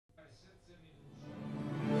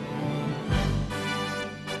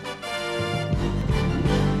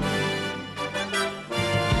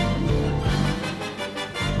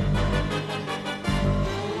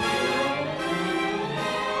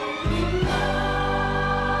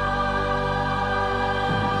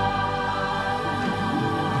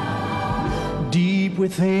Deep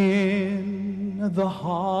within the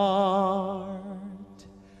heart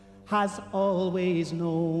has always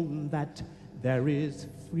known that there is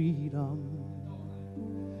freedom.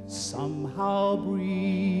 Somehow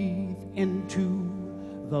breathe into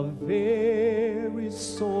the very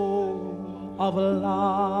soul of life.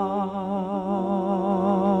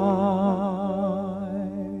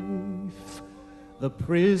 The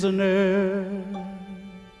prisoner,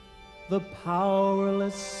 the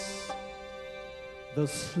powerless, the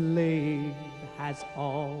slave has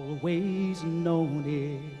always known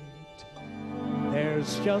it.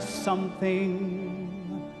 There's just something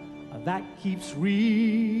that keeps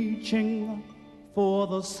reaching for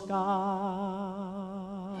the sky.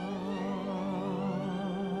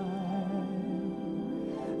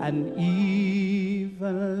 And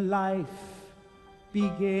even life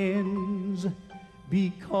begins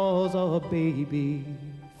because a baby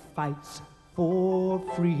fights for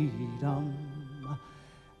freedom.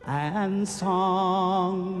 And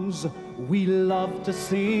songs we love to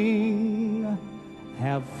sing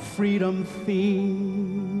have freedom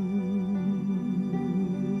themes.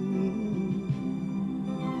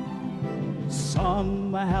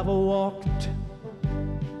 Some have walked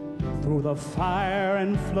through the fire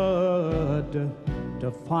and flood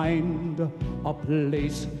to find a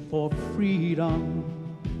place for freedom.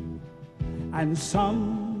 And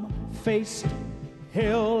some faced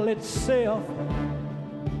hell itself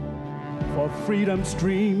for freedom's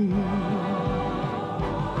dream.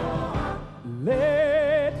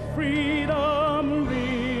 Let freedom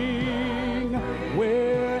ring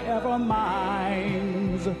wherever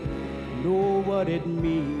minds know what it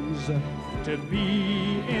means to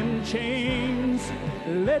be in chains.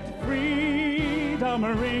 Let freedom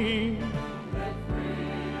ring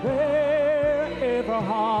wherever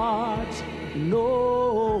hearts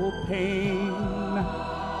know pain.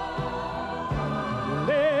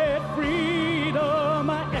 Let freedom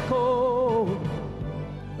echo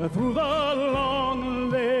through the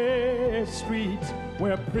lonely streets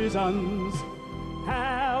where prisons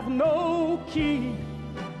have no key.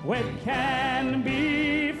 We can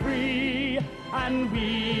be free and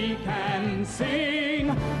we can sing.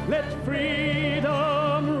 Let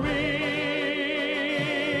freedom ring.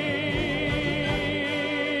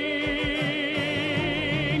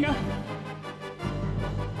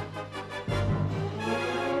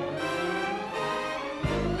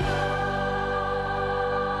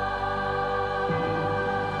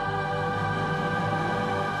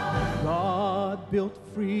 Built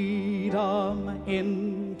freedom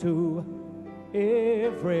into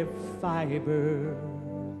every fiber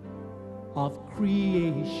of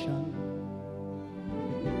creation,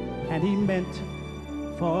 and He meant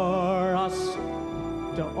for us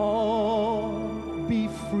to all be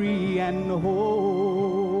free and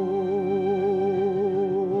whole.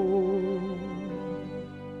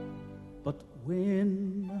 But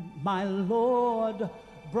when my Lord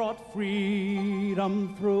brought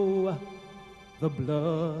freedom through the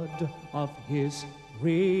blood of His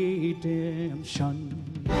redemption,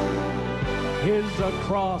 His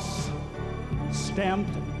cross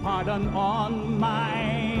stamped pardon on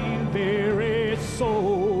my very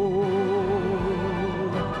soul.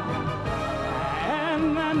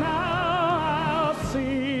 And now I'll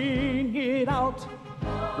sing it out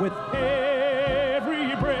with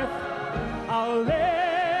every breath. I'll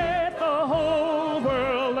let the whole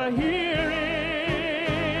world hear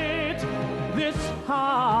it. This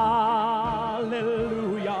hallelujah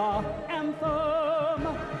anthem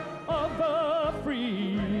of the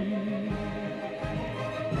free.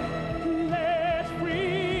 Let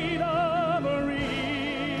freedom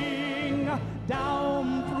ring down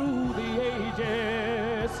through the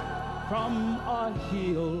ages from a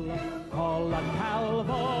hill called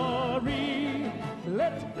Calvary.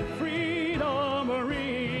 Let freedom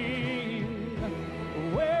ring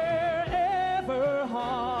wherever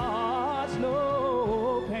hearts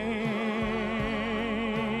know pain.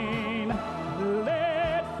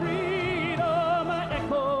 Let freedom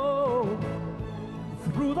echo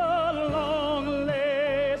through the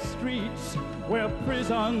lonely streets where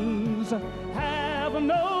prisons have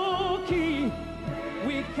no key.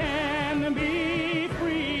 We can be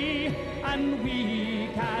free and we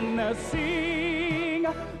can sing.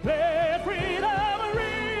 Let freedom